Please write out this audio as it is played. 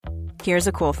Here's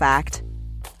a cool fact.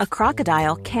 A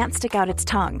crocodile can't stick out its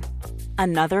tongue.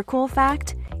 Another cool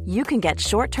fact, you can get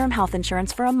short-term health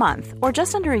insurance for a month or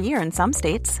just under a year in some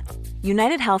states.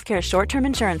 United Healthcare short-term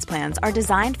insurance plans are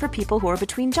designed for people who are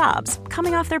between jobs,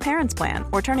 coming off their parents' plan,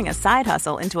 or turning a side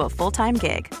hustle into a full-time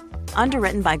gig.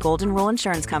 Underwritten by Golden Rule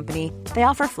Insurance Company, they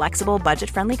offer flexible,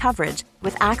 budget-friendly coverage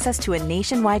with access to a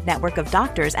nationwide network of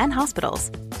doctors and hospitals.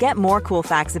 Get more cool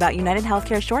facts about United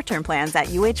Healthcare short-term plans at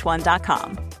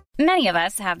uh1.com. Many of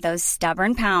us have those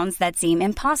stubborn pounds that seem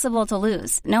impossible to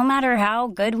lose, no matter how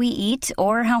good we eat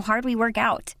or how hard we work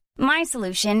out. My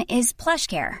solution is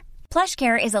PlushCare.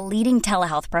 PlushCare is a leading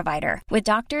telehealth provider with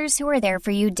doctors who are there for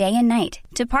you day and night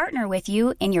to partner with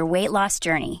you in your weight loss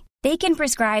journey. They can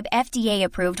prescribe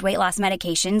FDA-approved weight loss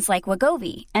medications like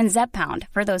Wegovy and Zepbound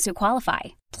for those who qualify.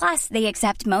 Plus, they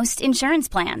accept most insurance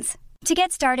plans. To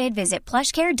get started, visit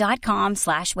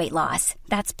plushcare.com/weightloss.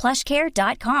 That's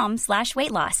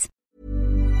plushcare.com/weightloss.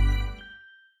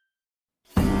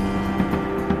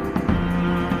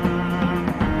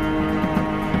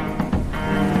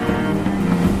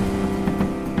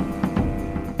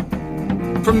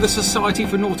 From the Society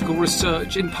for Nautical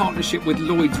Research in partnership with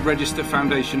Lloyd's Register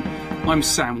Foundation, I'm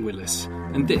Sam Willis,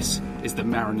 and this is the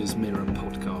Mariner's Mirror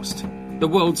podcast, the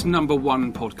world's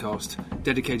 #1 podcast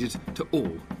dedicated to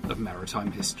all of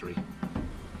maritime history.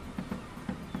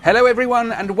 Hello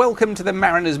everyone and welcome to the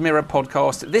Mariner's Mirror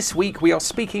podcast. This week we are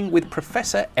speaking with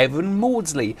Professor Evan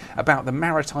Maudsley about the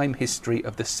maritime history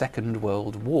of the Second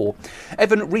World War.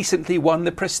 Evan recently won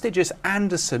the prestigious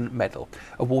Anderson Medal,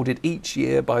 awarded each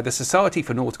year by the Society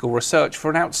for Nautical Research for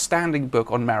an outstanding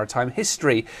book on maritime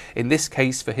history, in this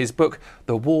case for his book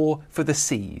The War for the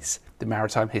Seas, the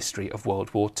maritime history of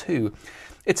World War II.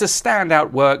 It's a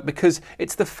standout work because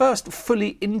it's the first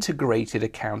fully integrated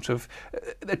account of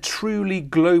a truly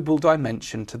global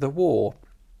dimension to the war.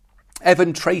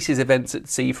 Evan traces events at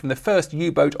sea from the first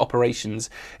U-boat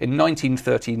operations in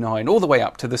 1939 all the way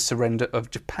up to the surrender of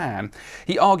Japan.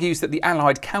 He argues that the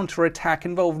Allied counterattack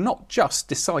involved not just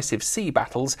decisive sea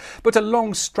battles, but a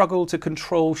long struggle to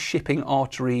control shipping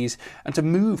arteries and to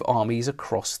move armies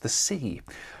across the sea.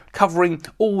 Covering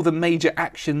all the major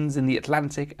actions in the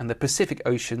Atlantic and the Pacific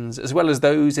Oceans, as well as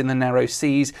those in the narrow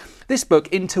seas, this book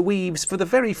interweaves for the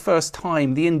very first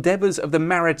time the endeavours of the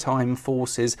maritime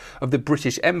forces of the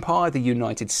British Empire, the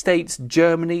United States,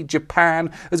 Germany, Japan,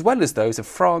 as well as those of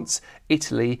France,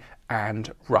 Italy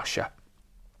and Russia.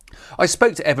 I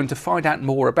spoke to Evan to find out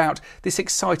more about this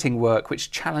exciting work which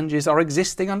challenges our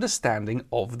existing understanding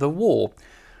of the war.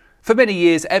 For many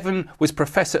years, Evan was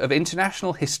Professor of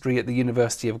International History at the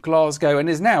University of Glasgow and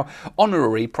is now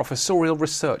Honorary Professorial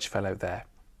Research Fellow there.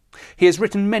 He has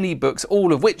written many books,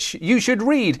 all of which you should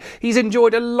read. He's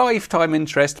enjoyed a lifetime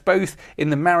interest both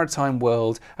in the maritime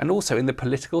world and also in the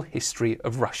political history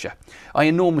of Russia. I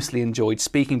enormously enjoyed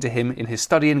speaking to him in his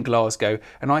study in Glasgow,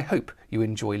 and I hope you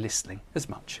enjoy listening as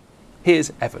much.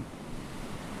 Here's Evan.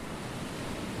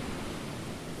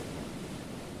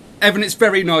 Evan, it's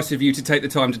very nice of you to take the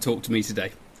time to talk to me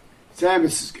today. Sam,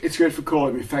 it's great for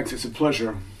calling me. Thanks, it's a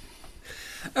pleasure.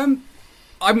 I'm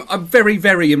very,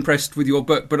 very impressed with your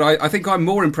book, but I think I'm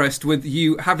more impressed with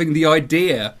you having the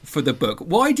idea for the book.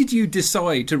 Why did you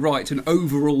decide to write an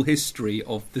overall history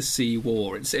of the Sea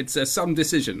War? It's some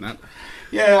decision, that.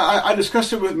 Yeah, I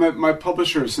discussed it with my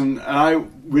publishers, and I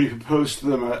really proposed to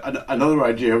them another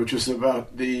idea, which is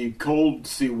about the Cold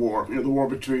Sea War, the war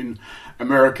between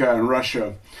America and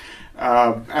Russia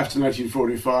after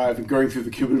 1945, and going through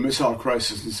the Cuban Missile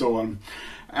Crisis and so on.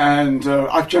 And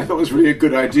actually, I thought it was really a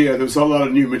good idea. There was a lot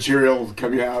of new material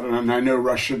coming out, and I know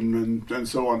Russian and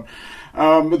so on.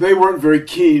 But they weren't very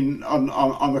keen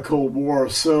on the Cold War.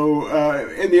 So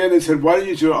in the end, they said, "Why don't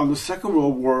you do it on the Second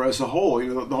World War as a whole?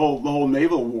 The whole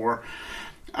naval war."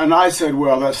 And I said,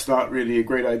 "Well, that's not really a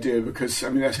great idea because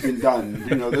that's been done.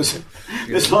 There's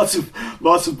lots of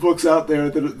books out there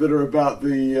that are about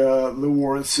the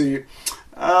war at sea."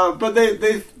 But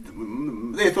they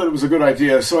thought it was a good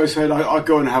idea. So I said, "I'll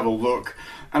go and have a look."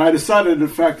 And I decided, in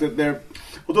fact, that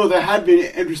although there had been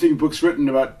interesting books written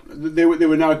about, they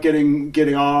were now getting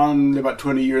on, about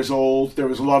 20 years old. There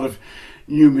was a lot of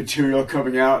new material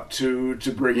coming out to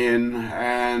bring in,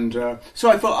 and so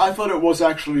I thought it was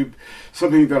actually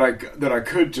something that I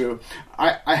could do.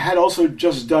 I had also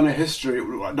just done a history,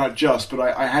 not just, but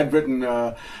I had written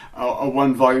a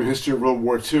one-volume history of World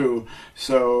War II.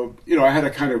 So I had a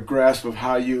kind of grasp of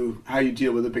how you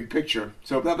deal with the big picture.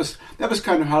 So that was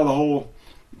kind of how the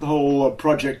whole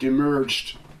project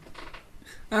emerged.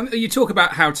 You talk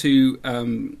about how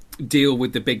to deal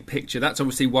with the big picture. That's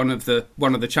obviously one of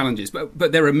the challenges,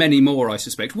 but there are many more, I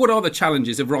suspect. What are the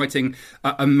challenges of writing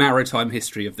a maritime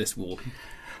history of this war?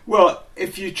 Well,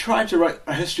 if you try to write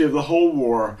a history of the whole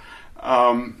war,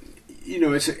 one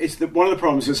of the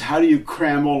problems is how do you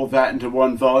cram all of that into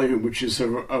one volume, which is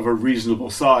of a reasonable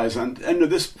size? And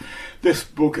this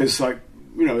book is like,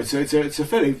 it's a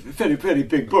fairly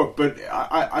big book, but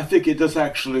I think it does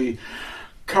actually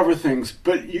cover things,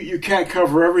 but you can't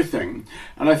cover everything.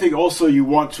 And I think also you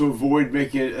want to avoid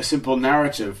making it a simple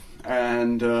narrative.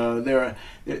 And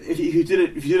if you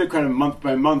did it kind of month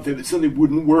by month, it certainly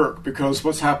wouldn't work, because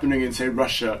what's happening in, say,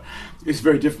 Russia is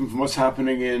very different from what's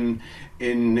happening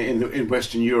in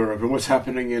Western Europe, and what's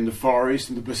happening in the Far East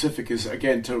and the Pacific is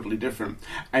again totally different.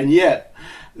 And yet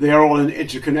they are all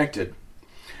interconnected.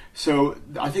 So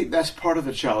I think that's part of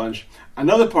the challenge.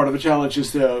 Another part of the challenge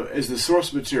is the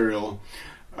source material,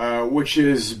 which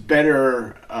is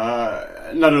better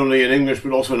not only in English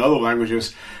but also in other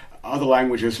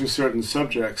languages for certain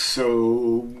subjects.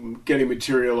 So getting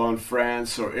material on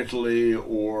France or Italy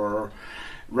or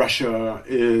Russia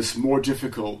is more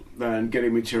difficult than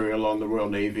getting material on the Royal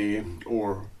Navy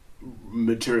or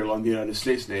material on the United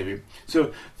States Navy.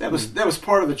 So that was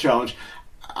part of the challenge.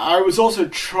 I was also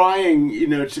trying,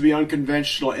 to be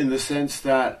unconventional in the sense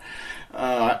that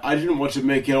I didn't want to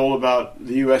make it all about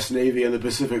the U.S. Navy and the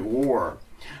Pacific War.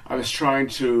 I was trying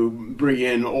to bring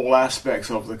in all aspects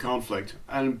of the conflict,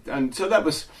 and so that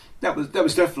was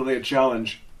definitely a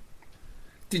challenge.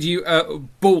 Did you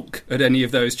balk at any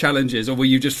of those challenges, or were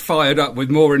you just fired up with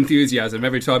more enthusiasm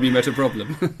every time you met a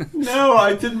problem? No,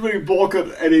 I didn't really balk at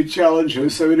any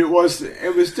challenges. I mean, it was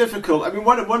difficult. I mean,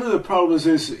 one of the problems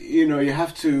is, you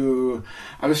have to.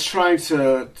 I was trying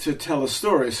to tell a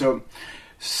story. So,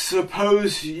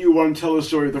 suppose you want to tell the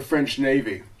story of the French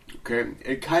Navy. Okay,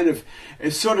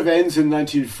 it sort of ends in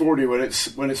 1940 when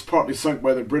it's partly sunk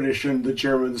by the British and the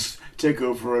Germans take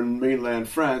over in mainland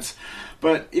France.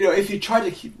 But if you try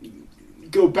to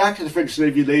go back to the French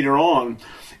Navy later on,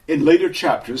 in later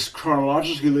chapters,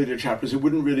 chronologically later chapters, it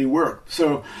wouldn't really work.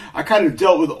 So I kind of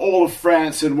dealt with all of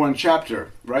France in one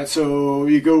chapter, right? So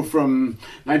you go from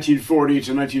 1940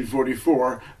 to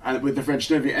 1944 with the French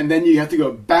Navy, and then you have to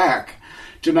go back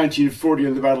to 1940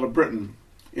 and the Battle of Britain.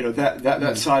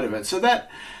 That side of it. So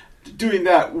doing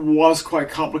that was quite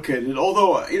complicated.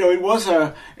 Although it was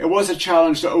a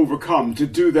challenge to overcome, to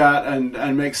do that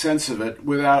and make sense of it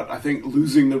without, I think,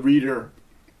 losing the reader.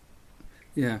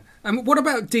 Yeah. What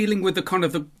about dealing with the kind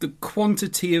of the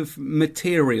quantity of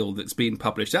material that's been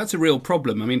published? That's a real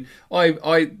problem. I mean,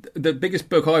 the biggest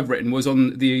book I've written was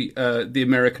on the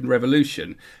American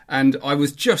Revolution, and I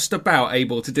was just about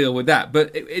able to deal with that.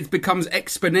 But it becomes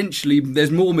exponentially.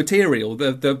 There's more material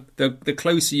the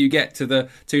closer you get to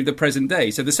the present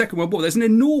day. So the Second World War, there's an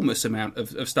enormous amount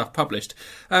of stuff published.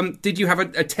 Did you have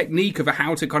a technique of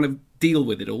how to kind of deal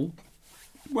with it all?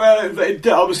 Well, it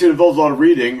obviously involved a lot of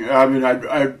reading. I mean,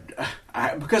 I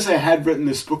because I had written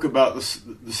this book about the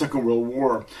Second World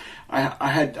War,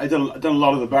 I'd done a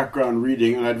lot of the background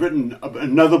reading, and I'd written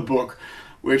another book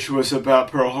which was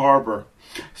about Pearl Harbor.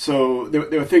 So there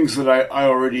were things that I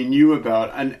already knew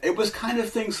about, and it was kind of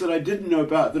things that I didn't know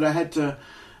about that I had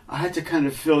to kind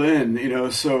of fill in,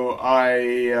 So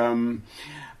I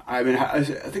mean,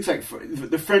 things like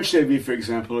the French Navy, for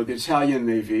example, or the Italian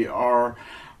Navy are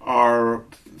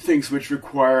things which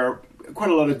require quite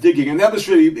a lot of digging, and that was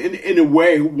really, in a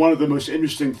way, one of the most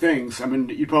interesting things. I mean,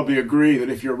 you probably agree that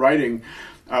if you're writing,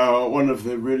 one of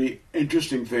the really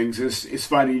interesting things is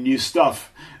finding new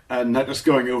stuff and not just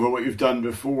going over what you've done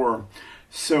before.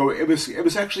 So it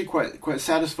was actually quite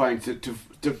satisfying to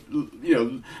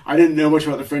I didn't know much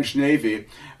about the French Navy,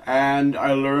 and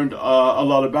I learned a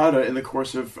lot about it in the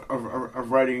course of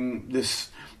writing this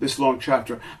long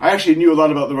chapter. I actually knew a lot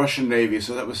about the Russian Navy,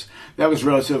 so that was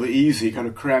relatively easy. Kind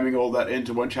of cramming all that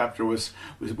into one chapter was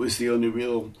the only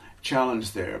real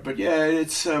challenge there. But yeah,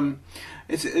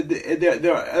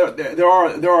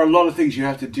 there are a lot of things you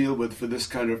have to deal with for this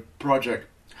kind of project.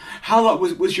 How long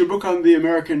was your book on the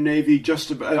American Navy,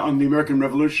 on the American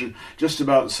Revolution, just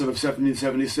about sort of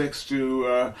 1776 to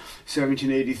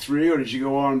 1783, or did you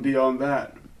go on beyond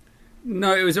that?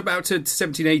 No, it was about to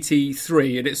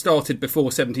 1783, and it started before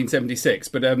 1776.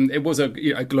 But it was a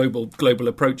global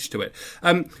approach to it.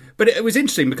 But it was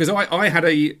interesting because I had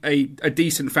a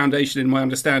decent foundation in my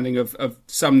understanding of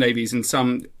some navies and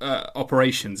some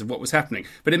operations of what was happening.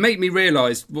 But it made me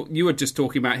realise what you were just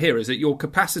talking about here is that your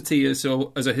capacity as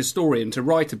a historian to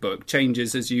write a book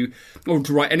changes or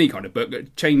to write any kind of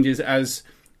book changes as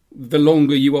the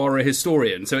longer you are a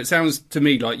historian. So it sounds to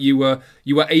me like you were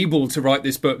able to write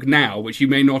this book now, which you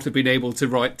may not have been able to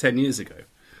write 10 years ago.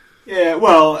 Yeah,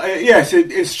 well, yes,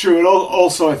 it's true. And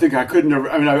also, I think I couldn't have.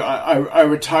 I mean, I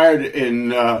retired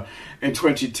in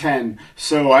 2010,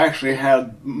 so I actually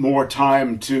had more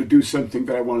time to do something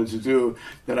that I wanted to do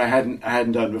that I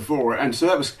hadn't done before, and so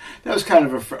that was kind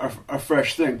of a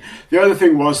fresh thing. The other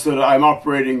thing was that I'm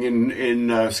operating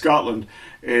in Scotland.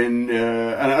 And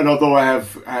although I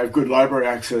have good library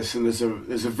access, and there's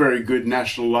a very good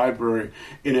national library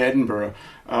in Edinburgh,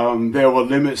 there were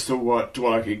limits to what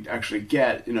I could actually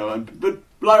get, but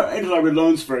interlibrary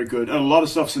loan's very good, and a lot of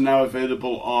stuff's now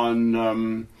available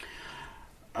on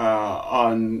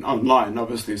online,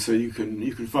 obviously, so you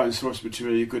can find source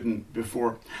material you couldn't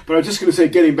before. But I was just going to say,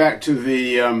 getting back to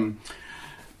the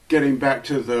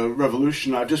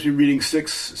revolution, I've just been reading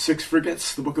Six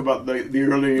Frigates, the book about the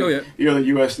early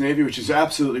U.S. Navy, which is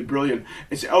absolutely brilliant.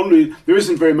 There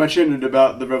isn't very much in it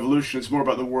about the revolution. It's more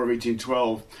about the War of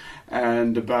 1812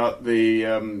 and about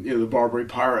the Barbary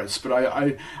pirates. But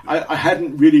I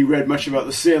hadn't really read much about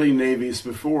the sailing navies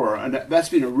before, and that's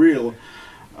been a real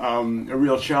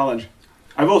challenge.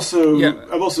 I've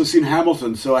also seen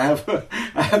Hamilton, so I have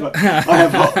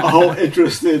a whole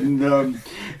interest in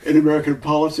American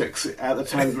politics at the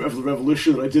time of the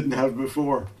Revolution that I didn't have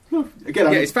before.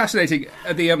 Again, it's fascinating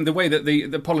the way that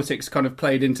the politics kind of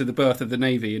played into the birth of the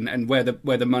Navy and where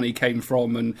the money came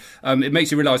from, and it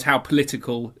makes you realise how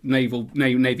political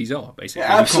navies are. Basically,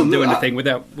 absolutely. You can't do anything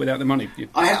without the money.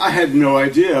 I had no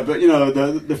idea, but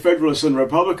the Federalists and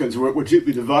Republicans were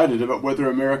deeply divided about whether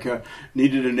America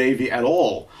needed a navy at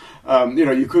all.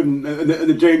 You couldn't.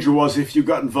 The danger was if you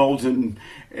got involved in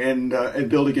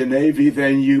building a navy,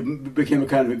 then you became a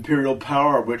kind of imperial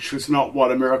power, which was not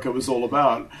what America was all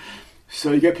about.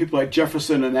 So you get people like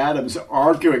Jefferson and Adams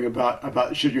arguing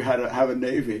about should you have a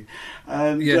navy,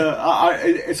 and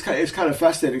it's kind of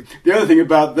fascinating. The other thing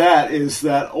about that is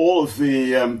that all of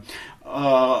the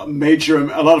a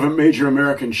lot of major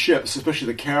American ships, especially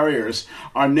the carriers,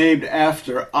 are named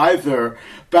after either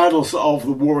battles of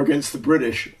the war against the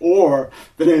British, or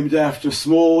they're named after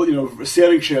small,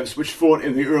 sailing ships which fought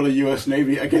in the early U.S.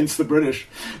 Navy against the British.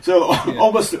 So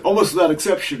almost without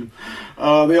exception,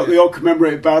 they all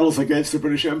commemorate battles against the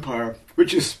British Empire,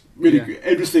 which is really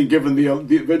interesting given the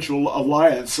eventual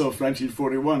alliance of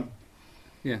 1941.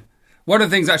 Yeah. One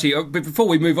of the things, actually, before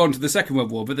we move on to the Second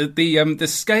World War, but the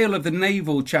scale of the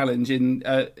naval challenge in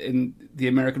the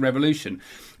American Revolution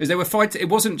is they were fighting. It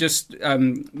wasn't just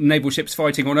naval ships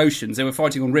fighting on oceans; they were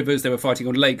fighting on rivers, they were fighting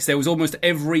on lakes. There was almost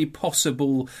every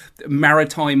possible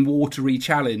maritime, watery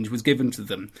challenge was given to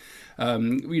them.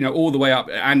 All the way up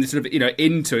and sort of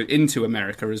into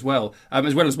America as well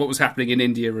as what was happening in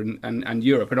India and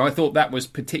Europe. And I thought that was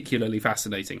particularly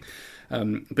fascinating.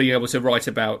 Being able to write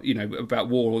about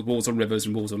wars on rivers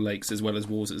and wars on lakes as well as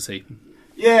wars at sea.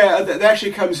 Yeah, that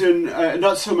actually comes in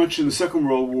not so much in the Second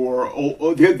World War.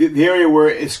 The area where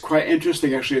it's quite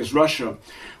interesting actually is Russia,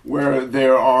 where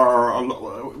there are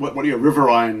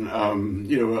riverine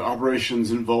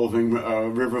operations involving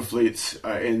river fleets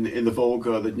in the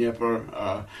Volga, the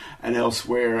Dnieper, and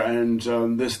elsewhere, and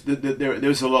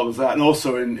there's a lot of that, and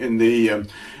also in the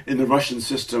Russian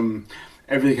system.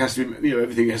 Everything has to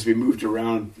be moved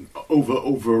around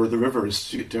over the rivers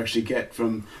to actually get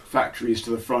from factories to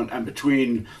the front, and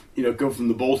between go from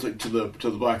the Baltic to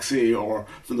the Black Sea, or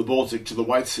from the Baltic to the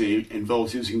White Sea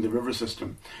involves using the river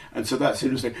system, and so that's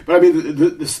interesting. But I mean,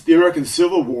 the American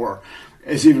Civil War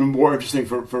is even more interesting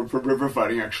for river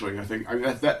fighting. Actually, I think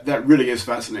that really is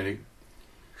fascinating.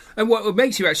 And what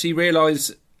makes you actually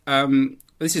realise.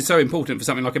 This is so important for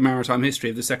something like a maritime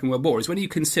history of the Second World War, is when you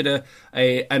consider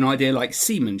an idea like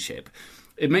seamanship,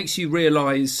 it makes you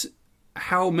realise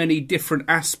how many different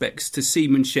aspects to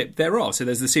seamanship there are. So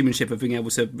there's the seamanship of being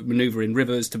able to manoeuvre in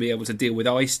rivers, to be able to deal with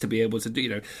ice, to be able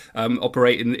to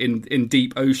operate in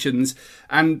deep oceans,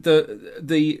 and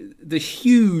the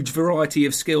huge variety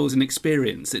of skills and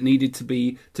experience that needed to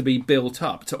be built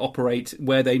up to operate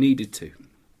where they needed to.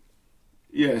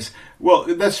 Yes, well,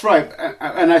 that's right,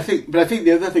 and I think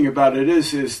the other thing about it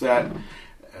is that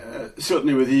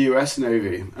certainly with the U.S.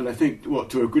 Navy, and I think to a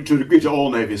degree to all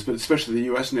navies, but especially the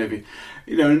U.S. Navy,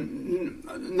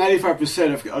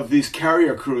 95% of these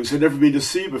carrier crews had never been to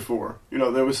sea before.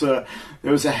 There was a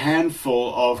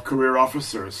handful of career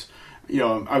officers.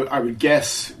 I would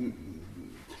guess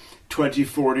 20,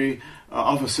 40.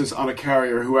 officers on a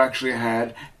carrier who actually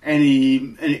had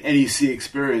any sea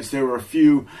experience. There were a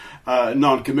few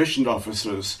non-commissioned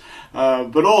officers,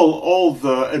 but all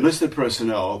the enlisted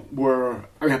personnel were,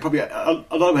 I mean, probably a lot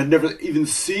of them had never even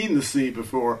seen the sea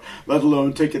before, let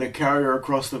alone taken a carrier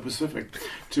across the Pacific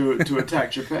to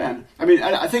attack Japan. I mean,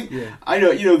 I think, I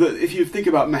know, that if you think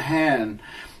about Mahan,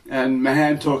 and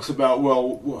Mahan talks about,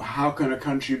 well, how can a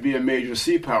country be a major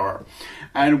sea power?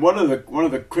 And one of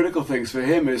the critical things for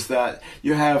him is that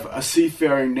you have a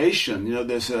seafaring nation.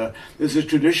 There's a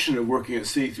tradition of working at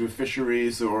sea through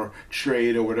fisheries or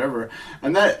trade or whatever,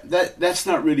 and that's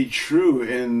not really true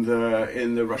in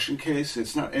the Russian case.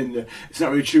 It's not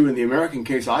really true in the American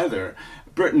case either.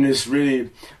 Britain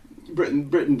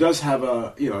does have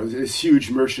this huge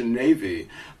merchant navy,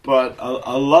 but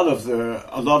a lot of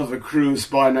the crews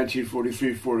by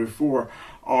 1943-44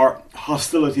 are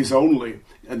hostilities only,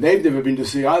 and they've never been to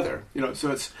sea either.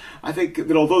 So I think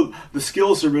that although the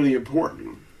skills are really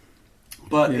important,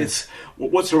 but it's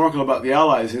what's remarkable about the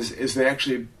Allies is they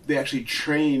actually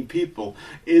train people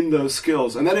in those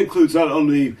skills, and that includes not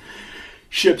only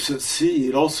ships at sea,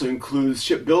 it also includes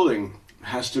shipbuilding.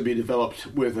 Has to be developed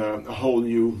with a whole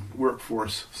new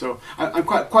workforce. So I'm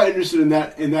quite interested in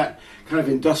that kind of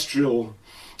industrial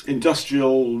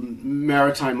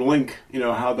maritime link.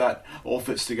 How that all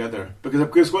fits together.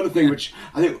 Because one thing which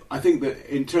I think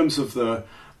that in terms of the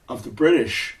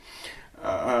British,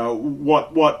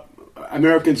 what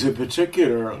Americans in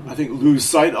particular I think lose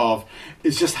sight of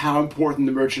is just how important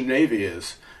the merchant navy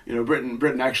is.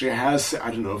 Britain actually has, I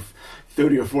don't know,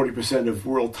 30 or 40% of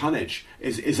world tonnage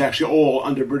is actually all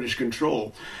under British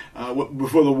control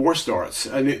before the war starts.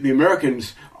 And the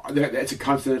Americans, it's a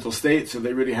continental state, so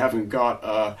they really haven't got.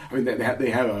 They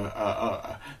have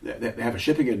a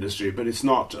shipping industry, but it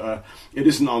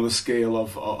isn't on the scale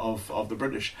of the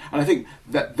British. And I think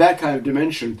that kind of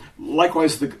dimension,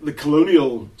 likewise the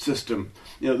colonial system.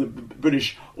 The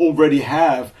British already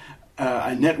have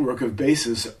a network of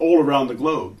bases all around the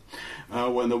globe.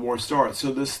 When the war starts.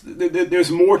 So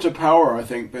there's more to power, I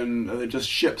think, than just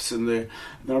ships and the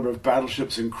number of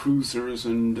battleships and cruisers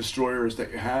and destroyers that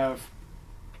you have.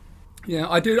 Yeah,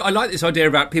 I do. I like this idea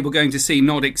about people going to sea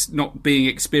not being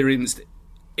experienced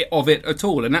of it at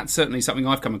all, and that's certainly something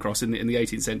I've come across in the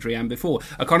 18th century and before.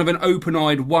 A kind of an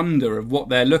open-eyed wonder of what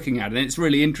they're looking at, and it's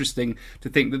really interesting to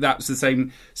think that that's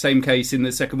the same case in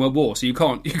the Second World War. So you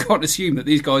can't assume that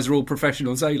these guys are all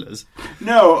professional sailors.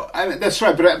 No, that's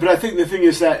right. But I think the thing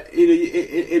is that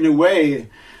in a way,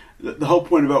 the whole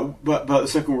point about the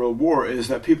Second World War is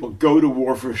that people go to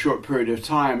war for a short period of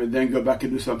time and then go back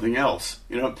and do something else.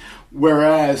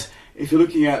 Whereas if you're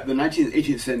looking at the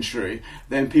 18th century,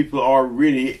 then people are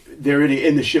they're really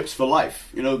in the ships for life.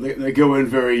 They go in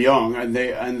very young and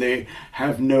they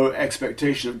have no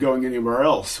expectation of going anywhere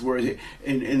else. Whereas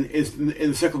in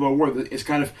the Second World War, it's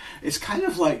kind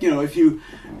of like if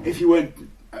you went.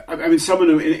 I mean,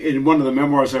 someone in one of the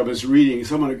memoirs I was reading,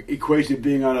 someone equated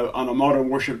being on a modern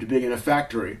warship to being in a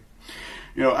factory.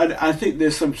 I think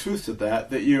there's some truth to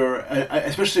that you're,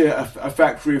 especially a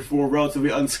factory for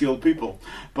relatively unskilled people,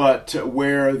 but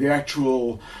where the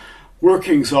actual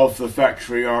workings of the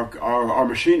factory are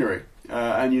machinery.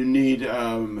 And you need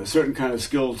a certain kind of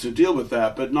skill to deal with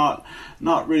that, but not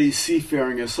really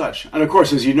seafaring as such. And of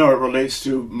course, as you know, it relates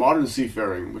to modern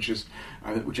seafaring, which is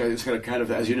kind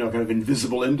of, as you know, kind of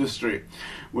invisible industry,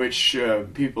 which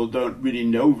people don't really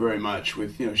know very much.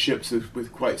 With ships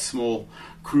with quite small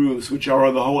crews, which are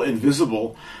on the whole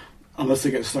invisible, unless they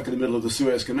get stuck in the middle of the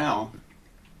Suez Canal.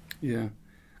 Yeah.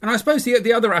 And I suppose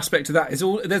the other aspect of that is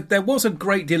there was a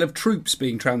great deal of troops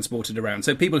being transported around,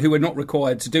 so people who were not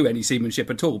required to do any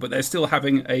seamanship at all, but they're still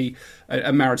having a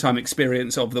maritime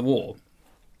experience of the war.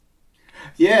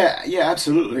 Yeah,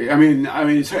 absolutely. I mean,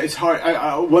 it's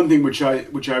hard. One thing which I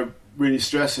really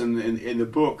stress in the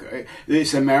book,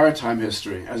 it's a maritime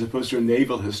history as opposed to a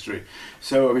naval history.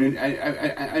 So I mean,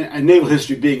 a naval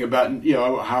history being about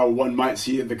how one might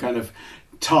see the kind of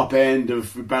top end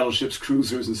of battleships,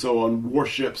 cruisers, and so on,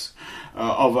 warships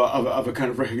of a kind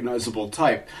of recognizable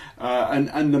type.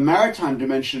 And the maritime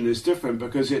dimension is different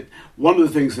because one of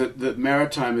the things that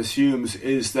maritime assumes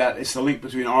is that it's the link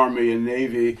between army and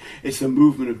navy. It's the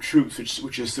movement of troops,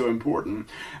 which is so important,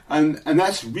 and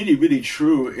that's really, really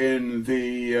true in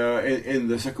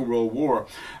the Second World War.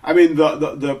 I mean,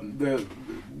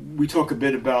 we talk a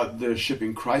bit about the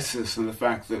shipping crisis and the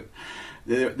fact that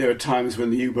there are times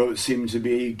when the U-boats seem to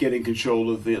be getting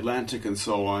control of the Atlantic and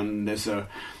so on. There's a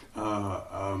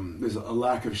there's a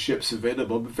lack of ships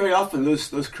available. But very often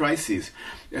those crises,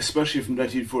 especially from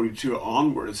 1942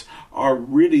 onwards, are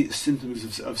really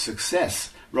symptoms of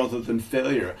success rather than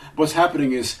failure. What's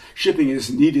happening is shipping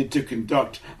is needed to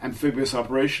conduct amphibious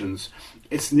operations.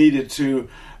 It's needed to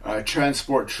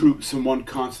transport troops from one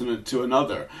continent to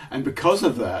another, and because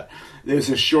of that, there's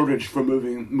a shortage for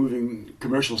moving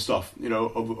commercial stuff,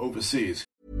 overseas.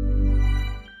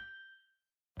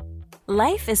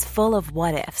 Life is full of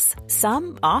what-ifs.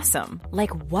 Some awesome,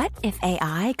 like what if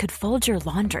AI could fold your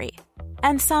laundry?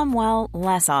 And some, well,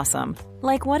 less awesome,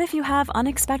 like what if you have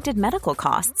unexpected medical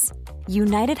costs?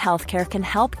 United Healthcare can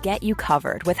help get you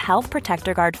covered with Health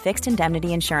Protector Guard fixed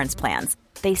indemnity insurance plans.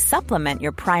 They supplement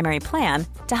your primary plan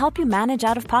to help you manage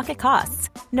out-of-pocket costs.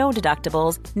 No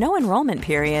deductibles, no enrollment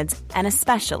periods, and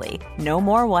especially no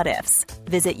more what-ifs.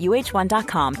 Visit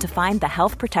uh1.com to find the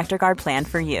Health Protector Guard plan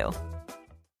for you.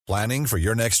 Planning for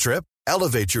your next trip?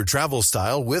 Elevate your travel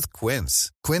style with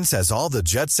Quince. Quince has all the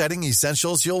jet-setting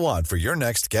essentials you'll want for your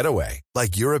next getaway,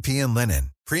 like European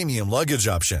linen, premium luggage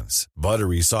options,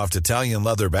 buttery soft Italian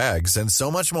leather bags, and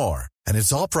so much more. And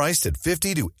it's all priced at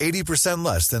 50 to 80%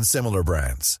 less than similar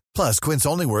brands. Plus, Quince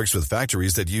only works with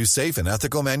factories that use safe and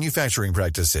ethical manufacturing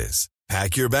practices.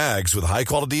 Pack your bags with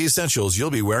high-quality essentials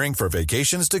you'll be wearing for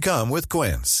vacations to come with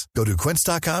Quince. Go to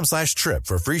quince.com/trip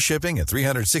for free shipping and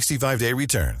 365-day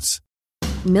returns.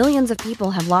 Millions of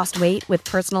people have lost weight with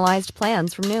personalized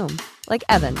plans from Noom. Like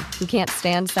Evan, who can't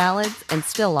stand salads and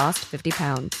still lost 50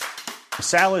 pounds.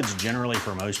 Salads generally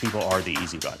for most people are the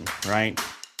easy button, right?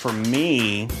 For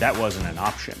me, that wasn't an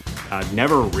option. I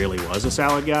never really was a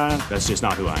salad guy. That's just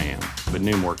not who I am. But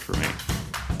Noom worked for me.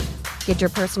 Get your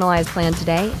personalized plan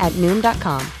today at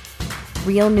Noom.com.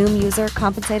 Real Noom user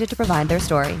compensated to provide their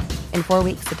story. In 4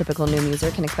 weeks, the typical Noom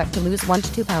user can expect to lose 1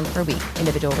 to 2 pounds per week.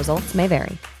 Individual results may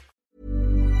vary.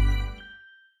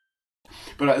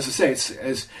 But as I say,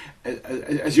 it's,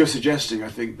 as you're suggesting, I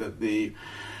think that the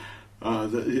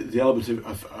element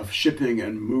of shipping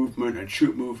and movement and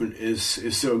troop movement is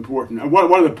so important. And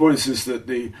one of the points is that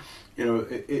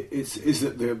it's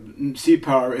that the sea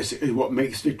power is what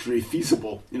makes victory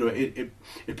feasible. It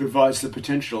provides the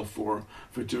potential for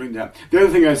doing that. The other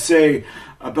thing I'd say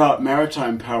about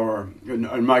maritime power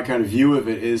and my kind of view of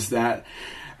it is that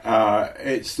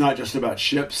it's not just about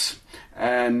ships.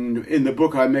 And in the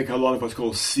book, I make a lot of what's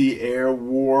called sea-air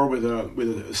war with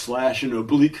a slash and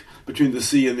oblique between the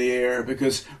sea and the air,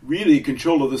 because really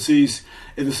control of the seas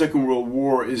in the Second World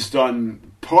War is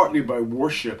done partly by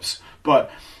warships,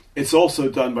 but it's also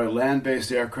done by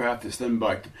land-based aircraft. It's done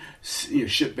by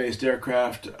ship-based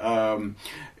aircraft.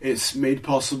 It's made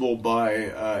possible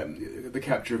by the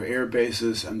capture of air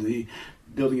bases and the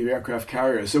building of aircraft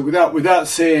carriers. So without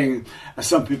saying, as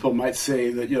some people might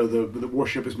say, that the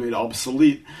warship is made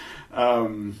obsolete,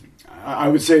 I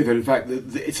would say that in fact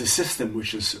it's a system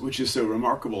which is so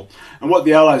remarkable. And what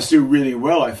the Allies do really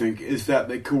well, I think, is that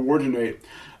they coordinate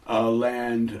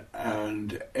land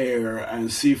and air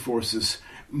and sea forces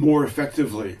more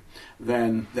effectively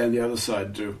than the other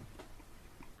side do.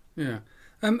 Yeah.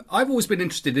 I've always been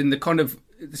interested in the kind of,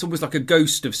 it's almost like a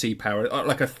ghost of sea power,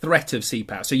 like a threat of sea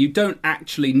power. So you don't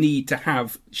actually need to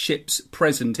have ships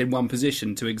present in one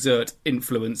position to exert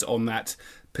influence on that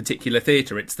particular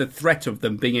theatre. It's the threat of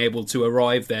them being able to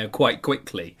arrive there quite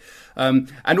quickly.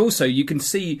 And also you can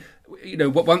see,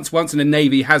 once a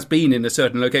navy has been in a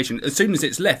certain location, as soon as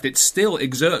it's left, it still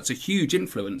exerts a huge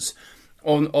influence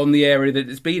on the area that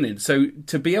it's been in. So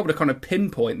to be able to kind of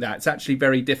pinpoint that, it's actually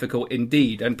very difficult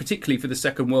indeed, and particularly for the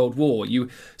Second World War. You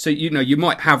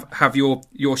might have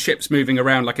your ships moving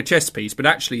around like a chess piece, but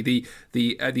actually the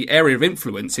area of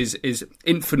influence is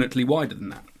infinitely wider than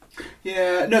that.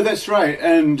 Yeah, no, that's right,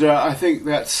 and I think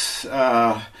that's.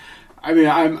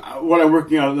 What I'm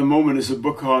working on at the moment is a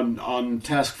book on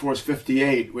Task Force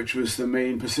 58, which was the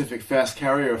main Pacific fast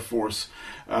carrier force,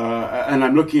 and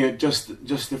I'm looking at just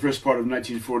the first part of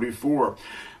 1944.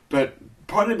 But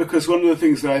partly because one of the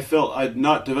things that I felt I'd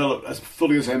not developed as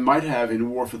fully as I might have in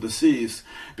War for the Seas,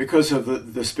 because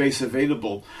of the space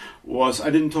available, was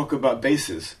I didn't talk about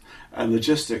bases and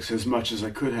logistics as much as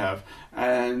I could have.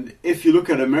 And if you look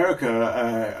at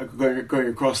America going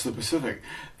across the Pacific,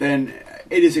 then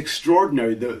it is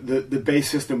extraordinary, the base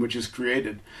system which is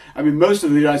created. I mean, most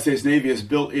of the United States Navy is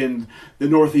built in the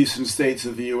northeastern states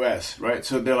of the U.S., right?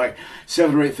 So they're like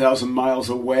 7,000 or 8,000 miles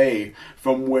away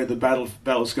from where the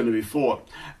battle's going to be fought.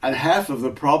 And half of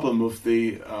the problem of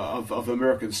of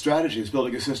American strategy is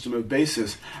building a system of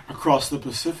bases across the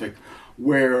Pacific,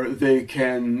 where they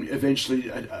can eventually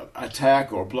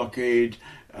attack or blockade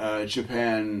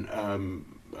Japan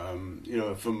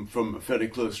from fairly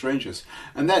close ranges,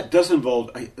 and that does involve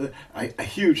a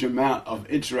huge amount of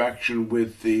interaction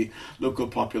with the local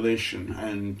population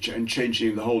and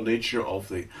changing the whole nature of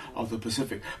the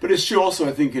Pacific. But it's true also,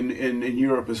 I think, in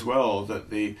Europe as well, that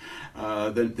the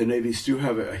navies do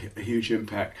have a huge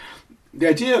impact. The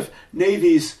idea of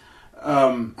navies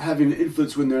having an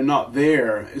influence when they're not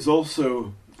there is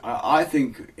also, I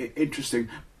think, interesting.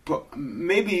 But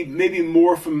maybe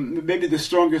the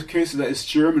strongest case of that is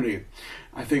Germany.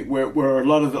 I think where a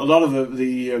lot of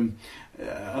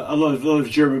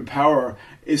German power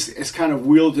is kind of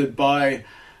wielded by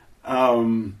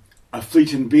a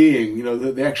fleet in being.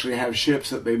 They actually have ships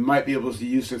that they might be able to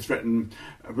use to threaten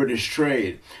British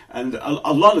trade, and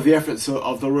a lot of the efforts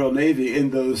of the Royal Navy in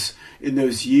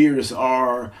those years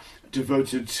are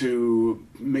devoted to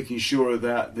making sure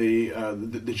that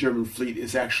the German fleet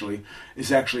is actually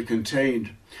contained.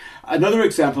 Another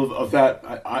example of that,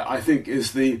 I think,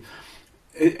 is the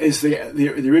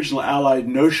original Allied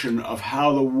notion of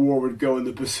how the war would go in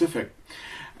the Pacific,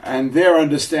 and their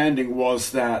understanding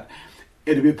was that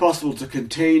it would be possible to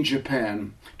contain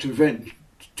Japan, to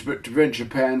prevent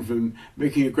Japan from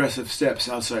making aggressive steps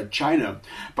outside China,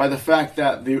 by the fact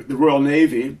that the Royal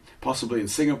Navy, possibly in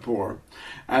Singapore,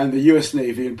 and the US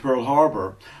Navy in Pearl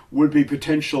Harbor would be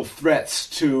potential threats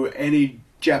to any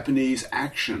Japanese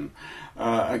action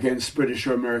against British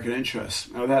or American interests.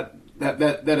 Now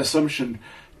that assumption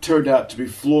turned out to be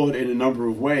flawed in a number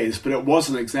of ways, but it was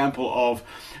an example of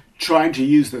trying to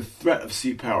use the threat of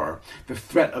sea power, the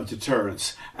threat of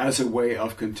deterrence, as a way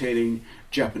of containing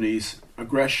Japanese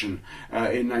aggression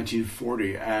in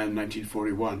 1940 and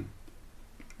 1941.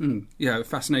 Yeah,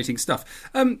 fascinating stuff.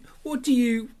 What's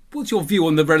your view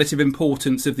on the relative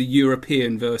importance of the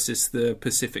European versus the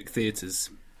Pacific theatres?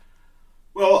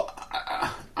 Well,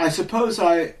 I suppose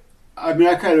my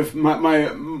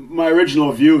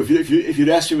original view, if you'd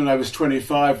asked me when I was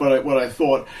 25 what I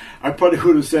thought, I probably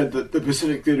would have said that the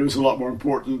Pacific theatre was a lot more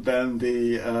important than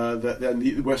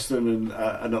the Western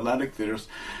and Atlantic theatres,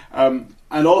 and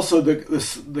also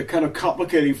the kind of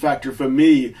complicating factor for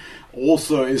me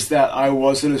also is that I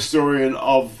was an historian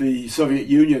of the Soviet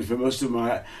Union for most of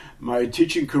my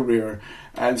teaching career,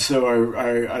 and so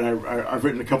I've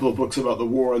written a couple of books about the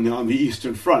war on the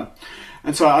Eastern Front.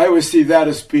 And so I always see that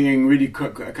as being really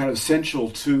kind of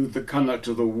central to the conduct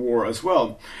of the war as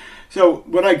well. So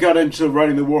when I got into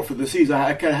writing The War for the Seas,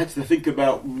 I kind of had to think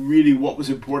about really what was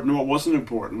important and what wasn't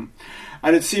important.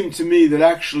 And it seemed to me that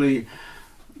actually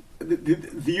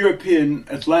the European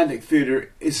Atlantic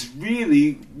theatre is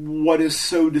really what is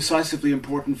so decisively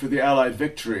important for the Allied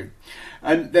victory.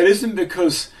 And that isn't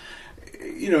because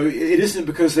it isn't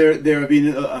because there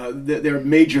are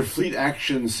major fleet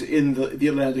actions in the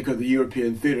Atlantic or the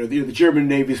European theatre. The German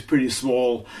Navy is pretty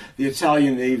small. The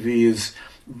Italian Navy is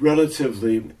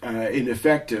relatively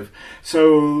ineffective.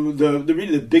 So the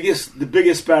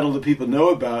biggest battle that people know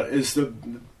about is the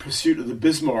pursuit of the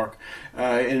Bismarck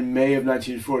in May of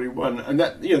 1941, and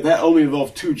that only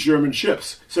involved 2 German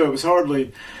ships. So it was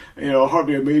hardly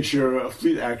a major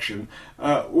fleet action.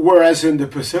 Whereas in the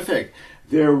Pacific,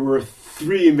 there were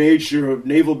 3 major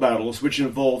naval battles, which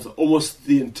involved almost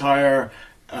the entire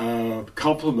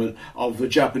complement of the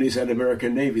Japanese and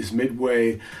American navies,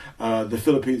 Midway, the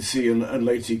Philippine Sea, and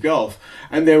Leyte Gulf.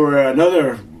 And there were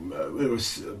there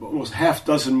was almost half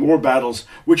dozen more battles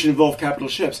which involved capital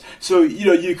ships. So,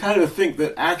 you kind of think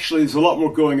that actually there's a lot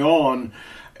more going on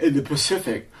in the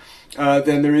Pacific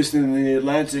than there is in the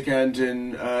Atlantic and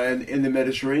in the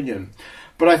Mediterranean.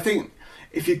 But I think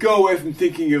if you go away from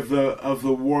thinking of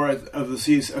the War of the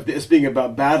Seas as being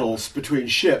about battles between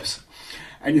ships,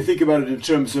 and you think about it in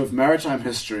terms of maritime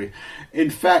history, in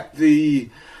fact, the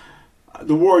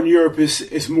war in Europe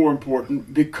is more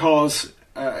important because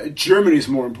Germany is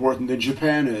more important than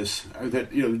Japan is. I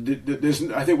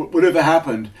think whatever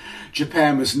happened,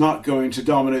 Japan was not going to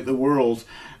dominate the world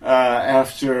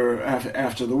after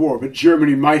the war, but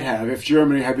Germany might have, if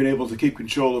Germany had been able to keep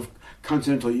control of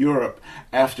continental Europe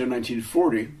after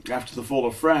 1940, after the fall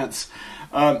of France.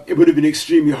 It would have been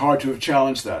extremely hard to have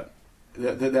challenged that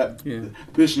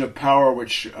position of power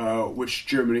which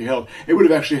Germany held. It would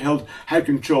have actually had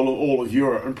control of all of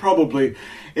Europe, and probably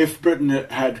if Britain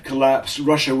had collapsed,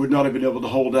 Russia would not have been able to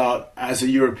hold out as a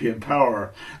European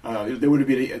power. There would have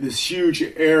been this huge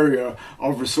area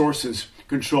of resources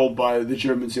controlled by the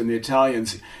Germans and the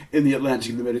Italians in the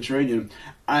Atlantic and the Mediterranean,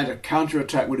 and a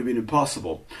counterattack would have been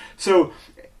impossible. So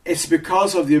it's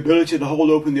because of the ability to hold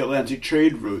open the Atlantic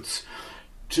trade routes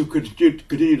to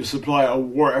continue to supply a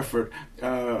war effort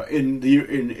in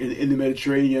the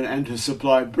Mediterranean and to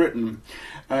supply Britain.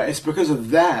 It's because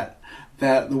of that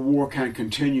that the war can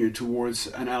continue towards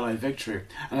an Allied victory.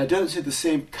 And I don't see the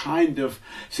same kind of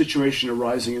situation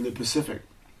arising in the Pacific.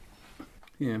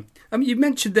 Yeah, you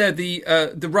mentioned there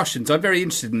the Russians. I'm very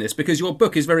interested in this because your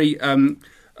book is very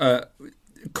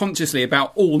consciously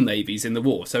about all navies in the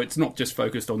war, so it's not just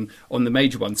focused on the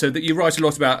major ones. So that you write a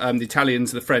lot about the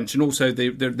Italians, the French, and also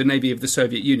the navy of the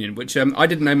Soviet Union, which I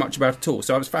didn't know much about at all.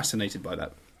 So I was fascinated by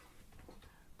that.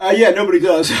 Yeah, nobody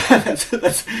does.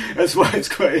 That's why it's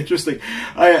quite interesting.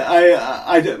 The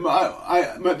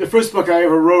first book I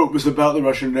ever wrote was about the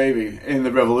Russian Navy in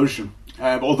the Revolution.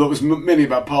 Although it was mainly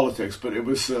about politics, but it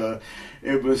was about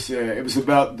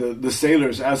the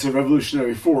sailors as a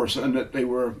revolutionary force, and that they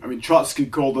were. I mean, Trotsky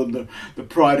called them the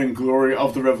pride and glory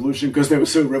of the revolution because they were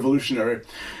so revolutionary,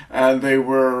 and they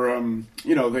were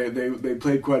they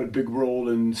played quite a big role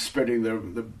in spreading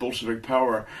the Bolshevik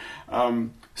power.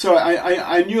 So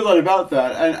I knew a lot about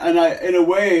that, and I in a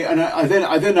way, and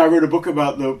I wrote a book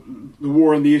about the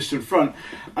war on the Eastern Front,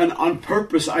 and on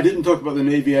purpose I didn't talk about the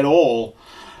Navy at all.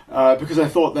 Because I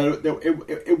thought that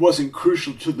it wasn't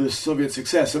crucial to the Soviet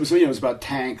success. It was it was about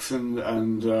tanks and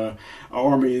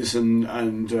armies and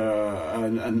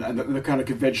the kind of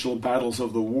conventional battles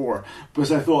of the war.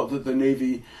 Because I thought that the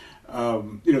Navy,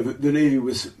 the Navy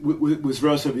was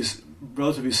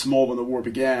relatively small when the war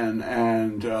began,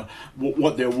 and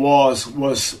what there was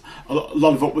a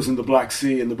lot of what was in the Black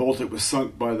Sea, and the Baltic was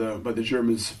sunk by the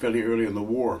Germans fairly early in the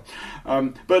war.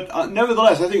 But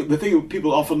nevertheless, I think the thing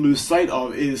people often lose sight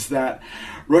of is that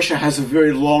Russia has a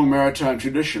very long maritime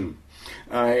tradition.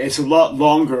 It's a lot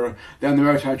longer than the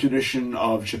maritime tradition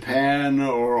of Japan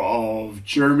or of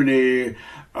Germany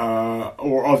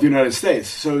or of the United States.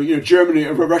 So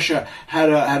Russia had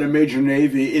a major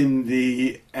navy in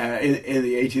the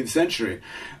 18th century,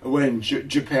 when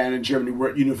Japan and Germany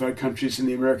weren't unified countries, and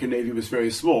the American Navy was very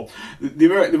small. The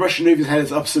Russian Navy has had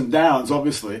its ups and downs,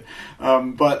 obviously,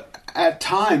 but at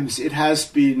times it has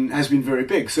been very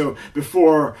big. So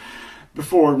before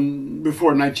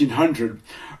 1900.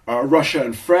 Russia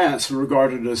and France were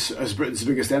regarded as Britain's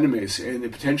biggest enemies,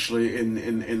 potentially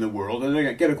in the world. And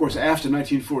again, of course, after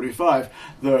 1945,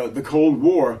 the Cold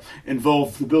War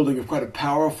involved the building of quite a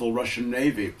powerful Russian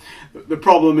Navy. The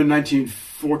problem in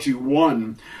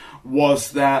 1941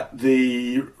 was that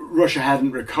Russia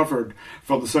hadn't recovered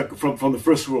from the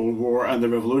First World War and the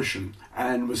Revolution,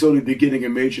 and was only beginning a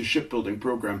major shipbuilding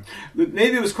program. The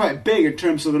Navy was quite big in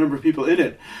terms of the number of people in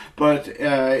it, but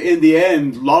in the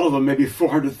end, a lot of them, maybe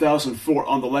 400,000, fought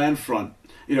on the land front,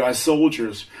 as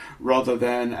soldiers rather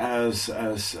than as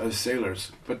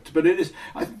sailors. But it is.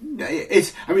 I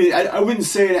wouldn't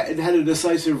say it had a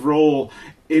decisive role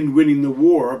in winning the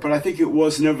war, but I think it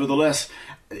was nevertheless.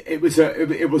 It was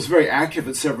very active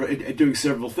at doing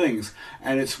several things,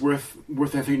 and it's worth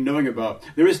I think knowing about.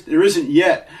 There isn't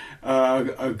yet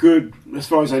a good, as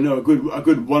far as I know, a good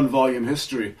 1-volume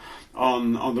history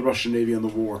on the Russian Navy and the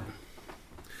war.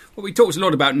 Well, we talked a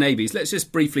lot about navies. Let's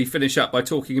just briefly finish up by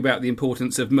talking about the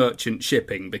importance of merchant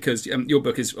shipping, because your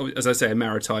book is, as I say, a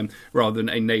maritime rather than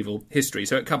a naval history,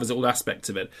 so it covers all aspects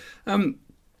of it.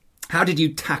 How did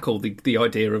you tackle the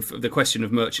idea of the question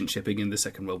of merchant shipping in the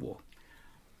Second World War?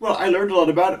 Well, I learned a lot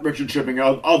about merchant shipping.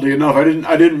 Oddly enough, I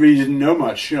didn't know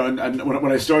much. And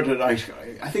when I started, I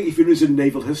think if you're interested in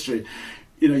naval history,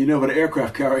 you know about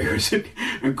aircraft carriers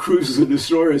and cruisers and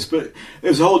destroyers, but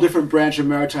there's a whole different branch of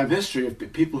maritime history of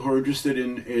people who are interested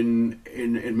in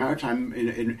maritime,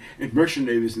 in merchant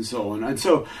navies and so on. And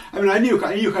so, I knew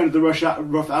kind of the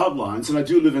rough outlines, and I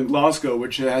do live in Glasgow,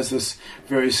 which has this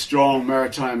very strong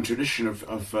maritime tradition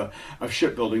of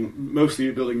shipbuilding, mostly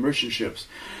building merchant ships.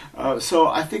 So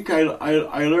I think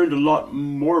I learned a lot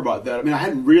more about that. I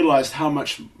hadn't realized how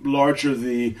much larger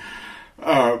the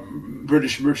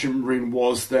British Merchant Marine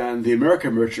was than the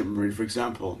American Merchant Marine, for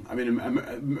example.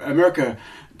 America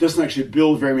doesn't actually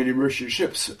build very many merchant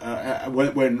ships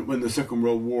when the Second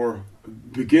World War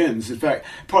begins. In fact,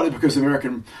 partly because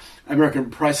American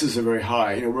prices are very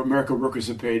high. American workers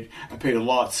are paid a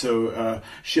lot, so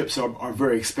ships are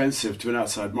very expensive to an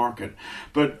outside market.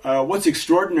 But what's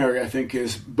extraordinary, I think,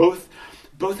 is both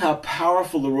how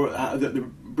powerful the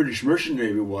British Merchant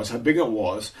Navy was, how big it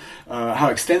was, how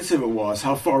extensive it was,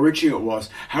 how far-reaching it was,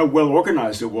 how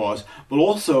well-organized it was, but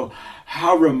also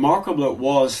how remarkable it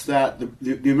was that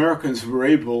the Americans were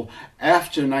able,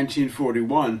 after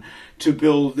 1941, to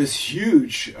build this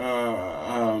huge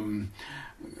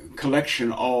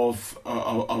collection of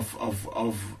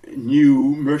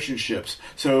new merchant ships.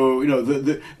 So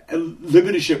the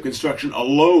Liberty ship construction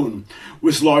alone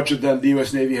was larger than the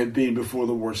U.S. Navy had been before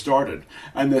the war started.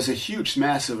 And there's a huge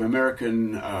mass of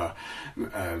American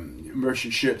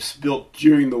merchant ships built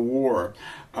during the war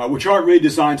which aren't really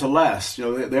designed to last.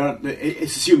 They aren't.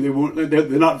 It's assumed they won't. They're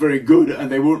not very good,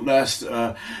 and they won't last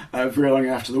very long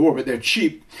after the war. But they're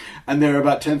cheap, and they're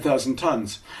about 10,000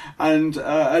 tons, and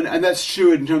that's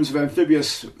true in terms of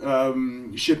amphibious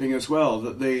shipping as well.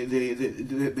 That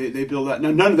they build that.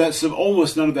 Now,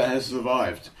 almost none of that has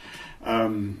survived.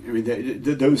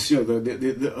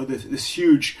 This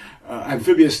huge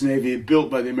amphibious navy built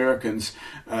by the Americans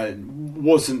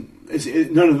wasn't.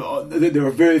 There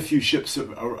are very few ships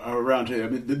around here. I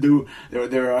mean,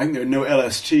 there are no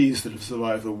LSTs that have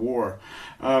survived the war,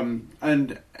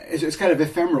 and it's kind of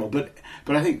ephemeral. But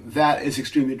I think that is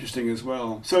extremely interesting as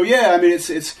well. So yeah, I mean,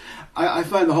 I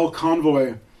find the whole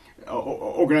convoy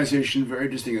organization very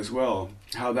interesting as well.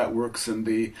 How that works, and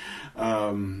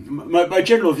my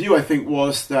general view, I think,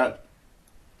 was that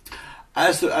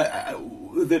with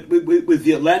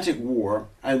the Atlantic War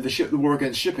and the war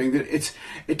against shipping, that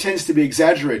it tends to be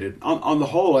exaggerated. On the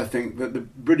whole, I think that the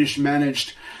British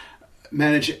managed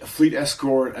fleet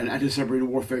escort and anti-submarine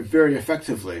warfare very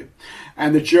effectively,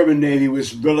 and the German Navy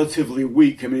was relatively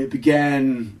weak. I mean, it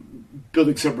began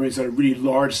building submarines at a really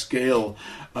large scale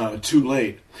too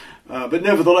late. But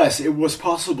nevertheless, it was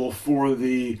possible for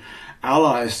the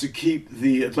Allies to keep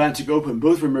the Atlantic open,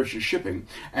 both for merchant shipping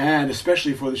and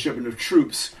especially for the shipment of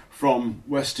troops from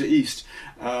west to east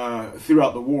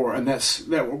throughout the war. And that,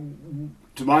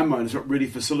 to my mind, is what really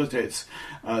facilitates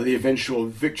the eventual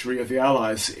victory of the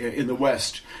Allies in the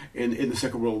West in the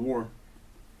Second World War.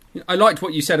 I liked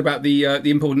what you said about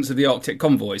the importance of the Arctic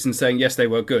convoys, and saying yes, they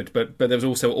were good, but there was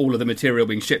also all of the material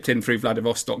being shipped in through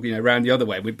Vladivostok, around the other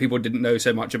way. People didn't know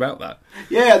so much about that.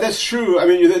 Yeah, that's true. I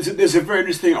mean, there's a very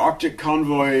interesting Arctic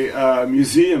convoy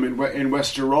museum in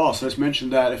West Ross. I just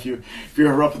mentioned that if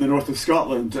you're up in the north of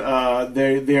Scotland,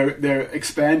 they're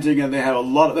expanding, and they have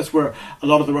that's where a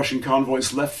lot of the Russian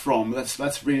convoys left from.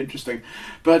 That's really interesting.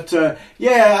 But I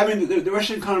mean, the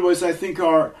Russian convoys, I think,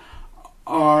 are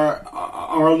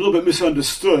a little bit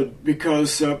misunderstood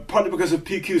because partly because of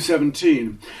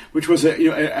PQ-17, which was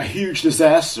a huge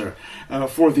disaster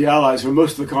for the Allies, where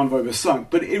most of the convoy was sunk.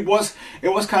 But it was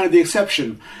kind of the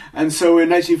exception, and so in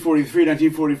 1943,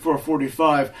 1944,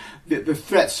 45, the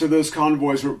threats to those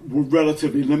convoys were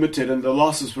relatively limited, and the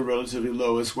losses were relatively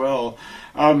low as well.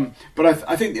 But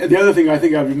I think the other thing I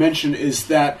would mention is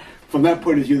that from that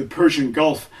point of view, the Persian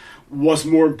Gulf was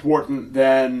more important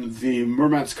than the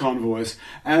Murmansk convoys,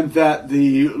 and that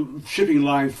the shipping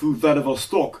line through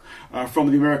Vladivostok from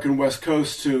the American west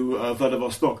coast to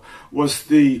Vladivostok was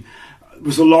the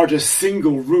largest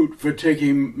single route for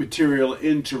taking material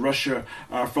into Russia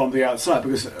from the outside,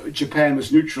 because Japan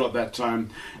was neutral at that time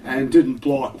and didn't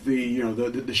block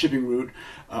the shipping route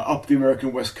up the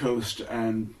American west coast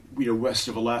and west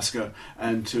of Alaska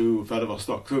and to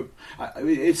Vladivostok. So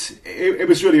it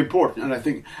was really important, and I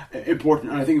think it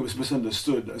was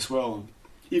misunderstood as well,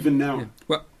 even now. Yeah.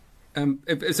 Well,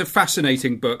 it's a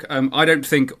fascinating book. I don't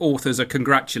think authors are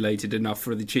congratulated enough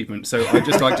for the achievement, so I'd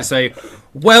just like to say,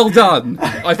 well done.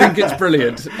 I think it's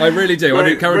brilliant. I really do.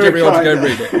 I'd encourage everyone to go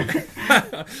read it.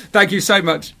 Thank you so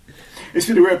much. It's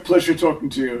been a great pleasure talking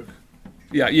to you.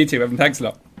 Yeah, you too, Evan. Thanks a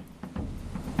lot.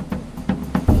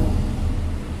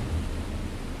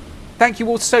 Thank you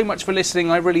all so much for listening.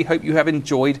 I really hope you have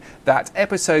enjoyed that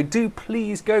episode. Do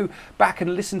please go back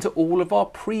and listen to all of our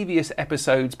previous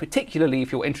episodes, particularly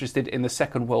if you're interested in the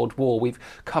Second World War. We've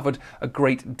covered a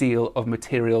great deal of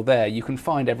material there. You can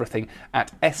find everything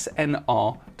at snr.org.uk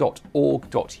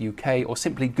or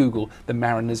simply Google the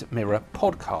Mariner's Mirror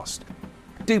podcast.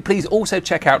 Do please also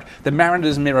check out the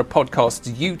Mariner's Mirror podcast's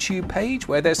YouTube page,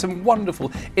 where there's some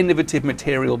wonderful, innovative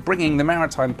material bringing the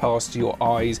maritime past to your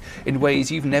eyes in ways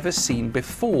you've never seen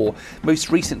before. Most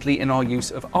recently in our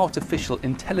use of artificial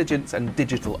intelligence and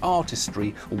digital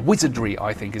artistry, wizardry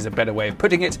I think is a better way of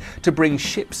putting it, to bring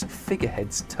ships'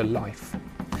 figureheads to life.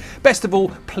 Best of all,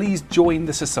 please join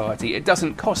the Society. It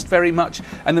doesn't cost very much,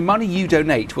 and the money you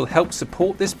donate will help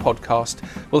support this podcast,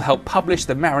 will help publish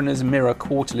the Mariner's Mirror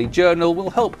Quarterly Journal, will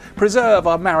help preserve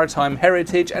our maritime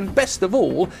heritage, and best of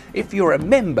all, if you're a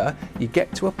member, you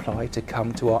get to apply to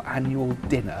come to our annual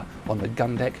dinner on the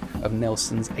gun deck of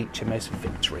Nelson's HMS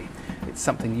Victory. It's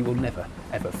something you will never,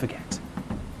 ever forget.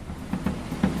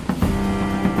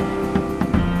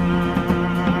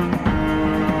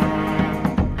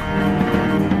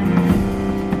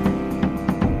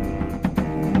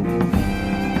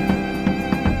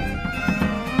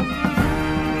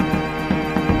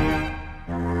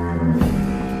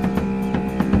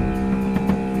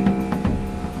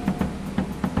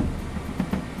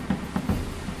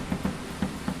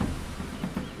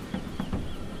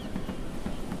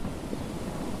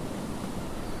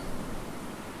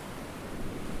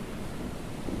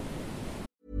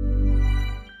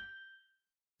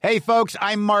 Hey, folks,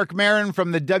 I'm Mark Maron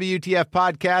from the WTF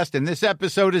Podcast, and this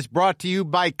episode is brought to you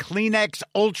by Kleenex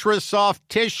Ultra Soft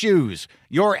Tissues,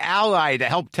 your ally to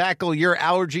help tackle your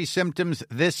allergy symptoms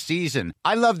this season.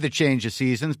 I love the change of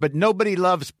seasons, but nobody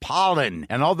loves pollen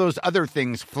and all those other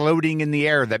things floating in the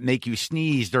air that make you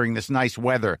sneeze during this nice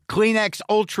weather. Kleenex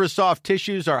Ultra Soft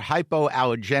Tissues are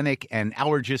hypoallergenic and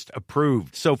allergist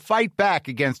approved, so fight back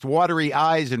against watery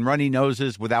eyes and runny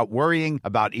noses without worrying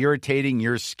about irritating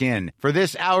your skin. For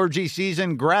this allergy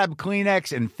season, grab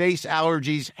Kleenex and face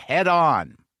allergies head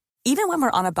on. Even when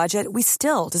we're on a budget, we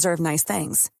still deserve nice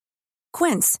things.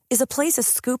 Quince is a place to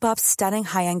scoop up stunning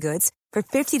high-end goods for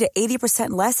 50 to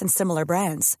 80% less than similar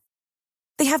brands.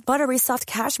 They have buttery soft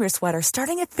cashmere sweaters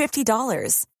starting at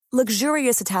 $50,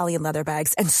 luxurious Italian leather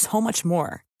bags, and so much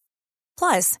more.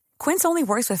 Plus, Quince only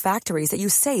works with factories that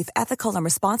use safe, ethical, and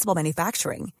responsible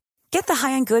manufacturing. Get the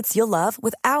high-end goods you'll love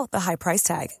without the high price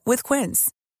tag with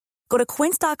Quince. Go to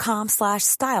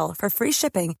quince.com/style for free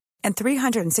shipping and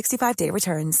 365-day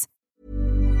returns.